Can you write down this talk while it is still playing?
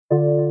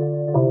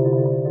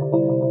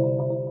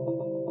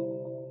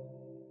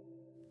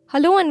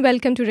Hello and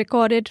welcome to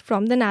Recorded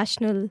from the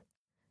National.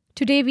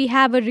 Today we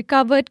have a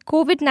recovered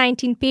COVID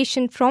 19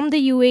 patient from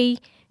the UAE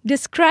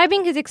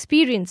describing his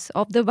experience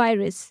of the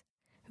virus.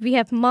 We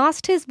have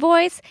masked his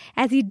voice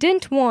as he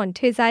didn't want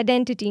his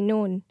identity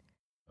known.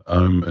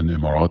 I'm an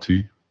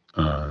Emirati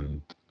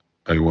and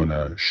I want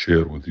to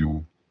share with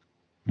you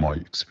my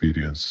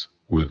experience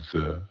with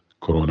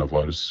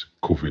coronavirus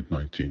COVID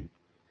 19.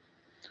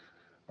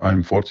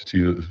 I'm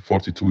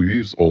 42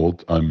 years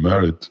old, I'm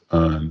married,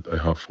 and I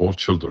have 4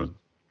 children.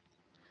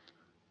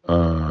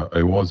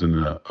 I was in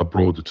a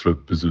abroad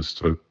trip, business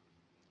trip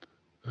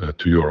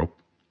to Europe,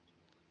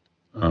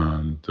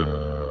 and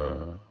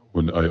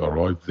when I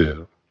arrived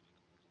there,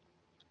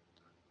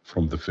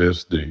 from the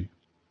first day,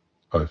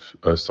 I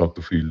start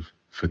to feel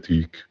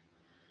fatigue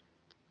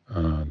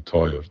and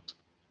tired.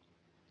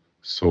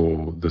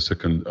 So the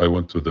second I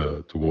went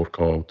to work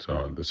out,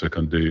 and the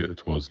second day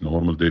it was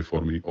normal day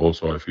for me.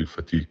 Also, I feel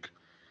fatigue,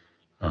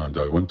 and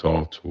I went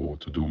out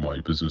to do my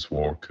business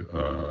work.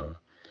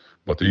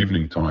 But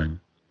evening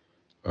time,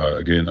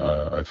 again,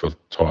 I felt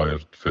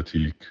tired,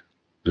 fatigue,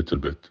 little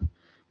bit.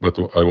 But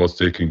I was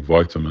taking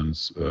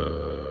vitamins,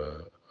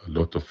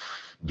 drinking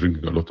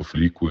a lot of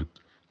liquid,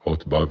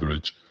 hot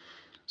beverage.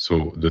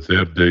 So the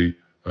third day,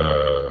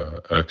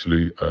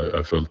 actually,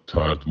 I felt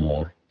tired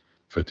more,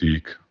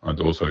 fatigue,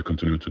 and also I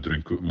continued to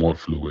drink more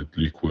fluid,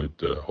 liquid,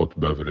 hot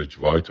beverage,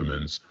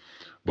 vitamins.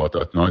 But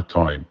at night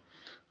time,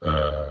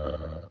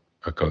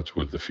 I caught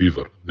with the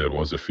fever. There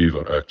was a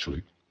fever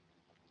actually.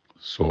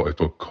 So I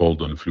took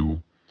cold and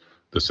flu.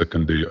 The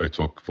second day, I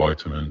took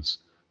vitamins,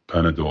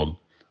 Panadol.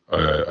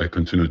 I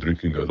continued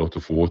drinking a lot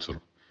of water.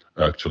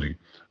 Actually,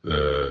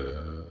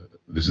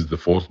 this is the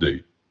fourth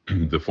day.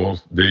 The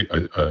fourth day,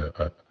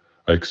 I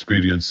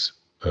experienced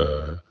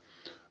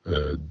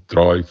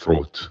dry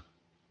throat,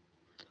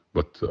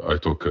 but I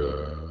took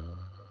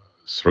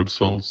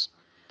Strepsils,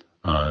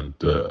 and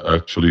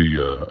actually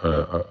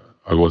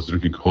I was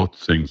drinking hot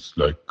things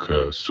like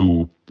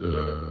soup,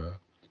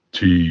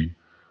 tea.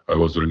 I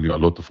was drinking a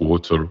lot of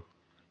water.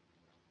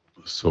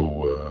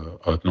 So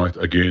at night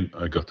again,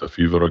 I got a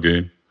fever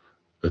again.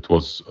 It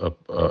was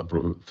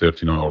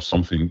 39 or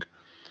something.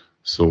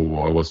 So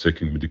I was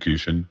taking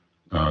medication,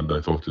 and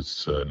I thought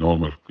it's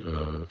normal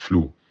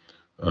flu.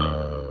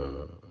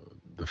 The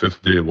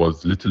fifth day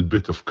was little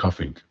bit of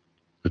coughing.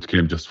 It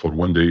came just for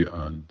one day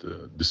and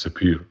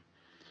disappeared.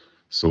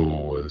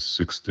 So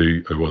sixth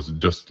day, I was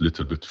just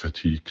little bit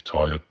fatigued,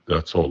 tired.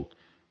 That's all.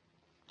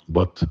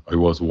 But I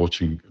was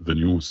watching the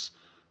news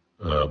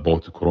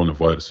about the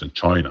coronavirus in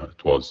China.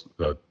 It was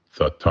that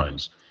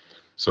times.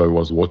 So I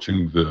was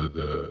watching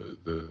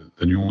the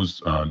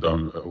news, and I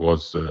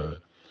was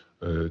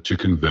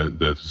checking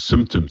the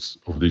symptoms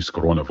of this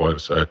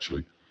coronavirus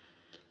actually.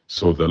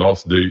 So the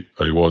last day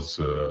I was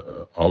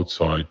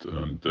outside,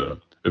 and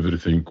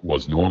everything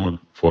was normal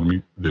for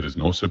me. There is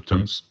no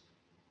symptoms.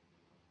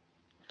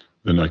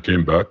 Then I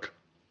came back.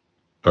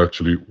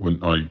 Actually,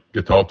 when I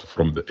get out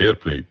from the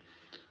airplane,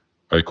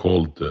 I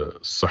called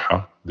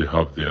Saha. They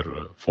have their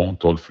phone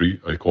toll free.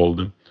 I called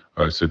them.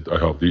 I said, I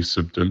have these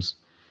symptoms.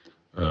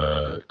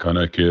 Can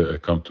I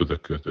come to the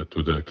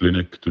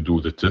clinic to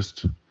do the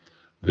test?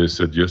 They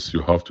said, yes,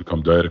 you have to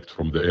come direct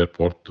from the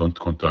airport. Don't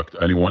contact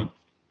anyone.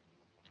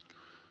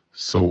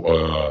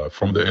 So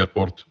from the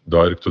airport,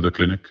 direct to the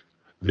clinic,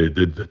 they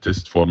did the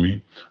test for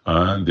me,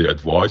 and they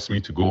advised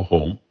me to go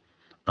home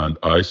and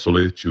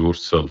isolate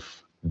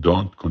yourself.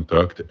 Don't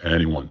contact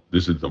anyone.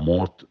 This is the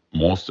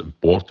most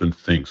important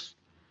things.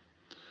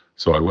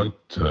 So I went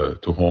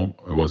to home.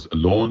 I was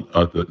alone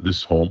at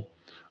this home.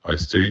 I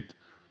stayed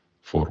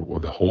for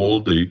the whole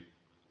day.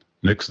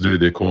 Next day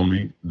they called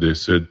me. They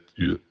said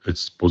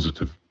it's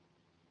positive.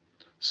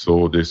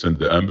 So they sent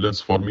the ambulance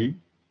for me.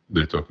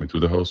 They took me to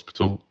the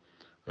hospital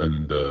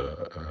and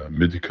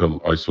medical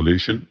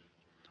isolation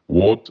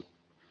ward,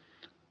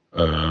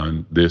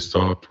 and they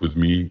start with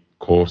me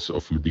course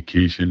of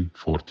medication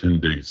for 10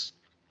 days.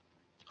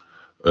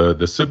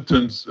 The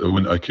symptoms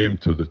when I came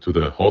to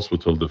the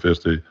hospital the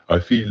first day, I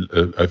feel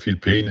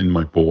pain in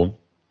my bone,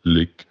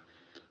 like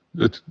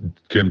it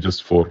came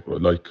just for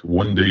like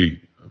one day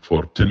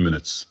for 10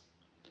 minutes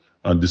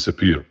and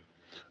disappear.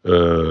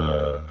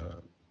 The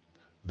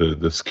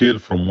scale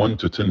from 1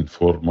 to 10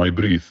 for my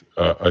breath,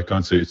 I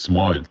can't say it's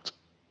mild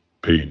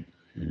pain,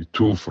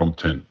 2 from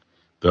 10.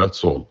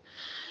 That's all.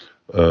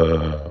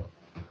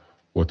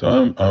 What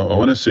I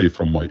want to say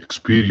from my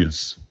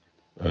experience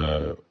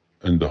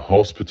in the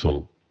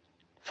hospital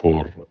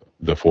for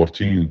the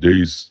 14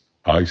 days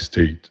I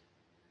stayed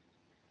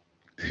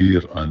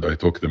here and I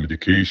took the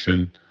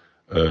medication.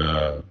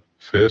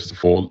 First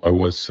of all, I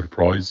was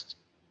surprised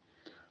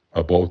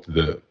about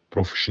the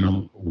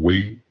professional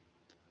way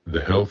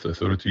the health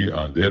authority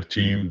and their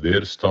team,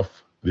 their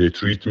staff, they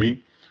treat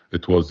me.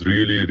 It was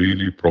really,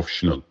 really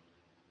professional.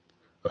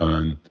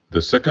 And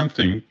the second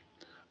thing,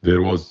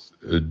 there was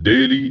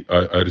daily,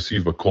 I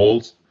receive a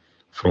calls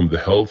from the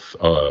health,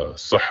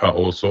 Saha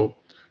also,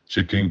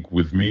 checking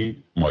with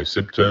me, my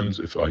symptoms,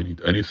 if I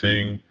need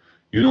anything.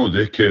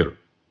 They care.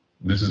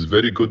 This is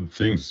very good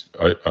things,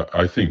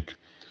 I think.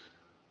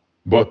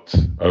 But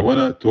I want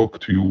to talk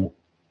to you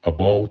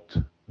about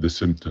the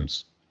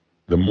symptoms.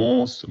 The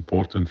most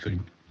important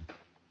thing.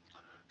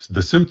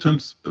 The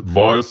symptoms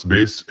varies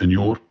based on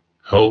your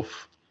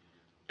health,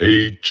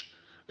 age,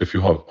 if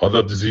you have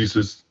other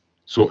diseases.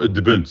 So it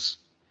depends.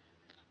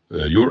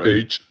 Your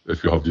age,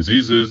 if you have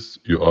diseases,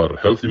 you are a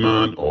healthy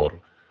man, or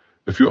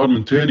if you are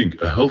maintaining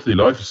a healthy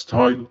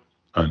lifestyle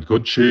and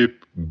good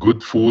shape,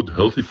 good food,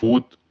 healthy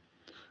food,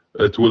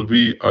 it will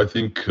be, I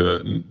think,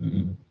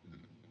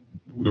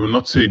 we will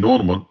not say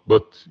normal,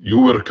 but you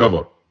will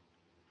recover.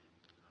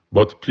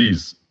 But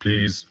please,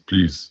 please,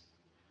 please,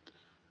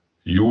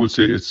 you will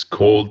say it's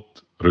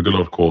cold,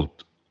 regular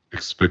cold.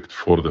 Expect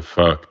for the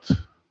fact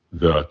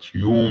that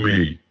you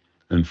may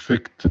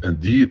infect a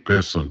dear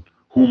person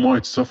who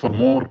might suffer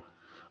more,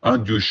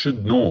 and you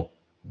should know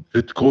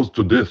it causes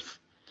to death.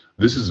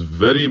 This is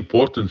very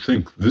important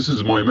thing. This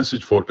is my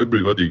message for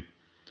everybody.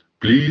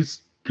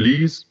 Please,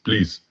 please,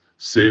 please,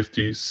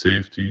 safety,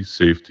 safety,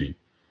 safety.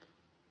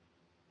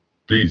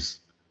 Please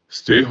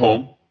stay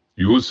home,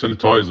 use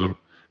sanitizer.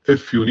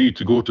 If you need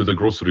to go to the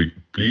grocery,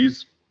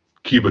 please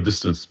keep a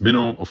distance,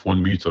 minimum of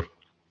 1 meter.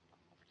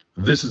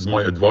 This is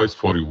my advice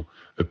for you.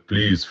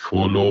 Please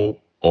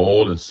follow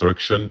all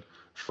instruction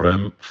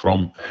from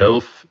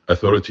health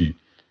authority.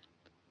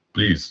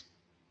 Please.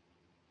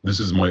 This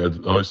is my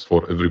advice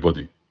for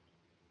everybody.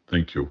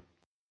 Thank you.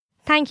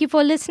 Thank you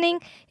for listening.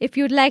 If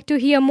you'd like to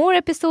hear more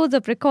episodes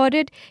of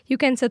Recorded, you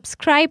can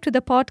subscribe to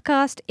the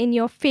podcast in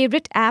your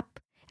favorite app.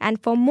 And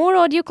for more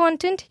audio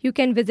content, you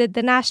can visit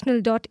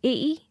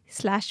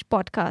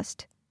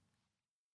thenational.ae/podcast.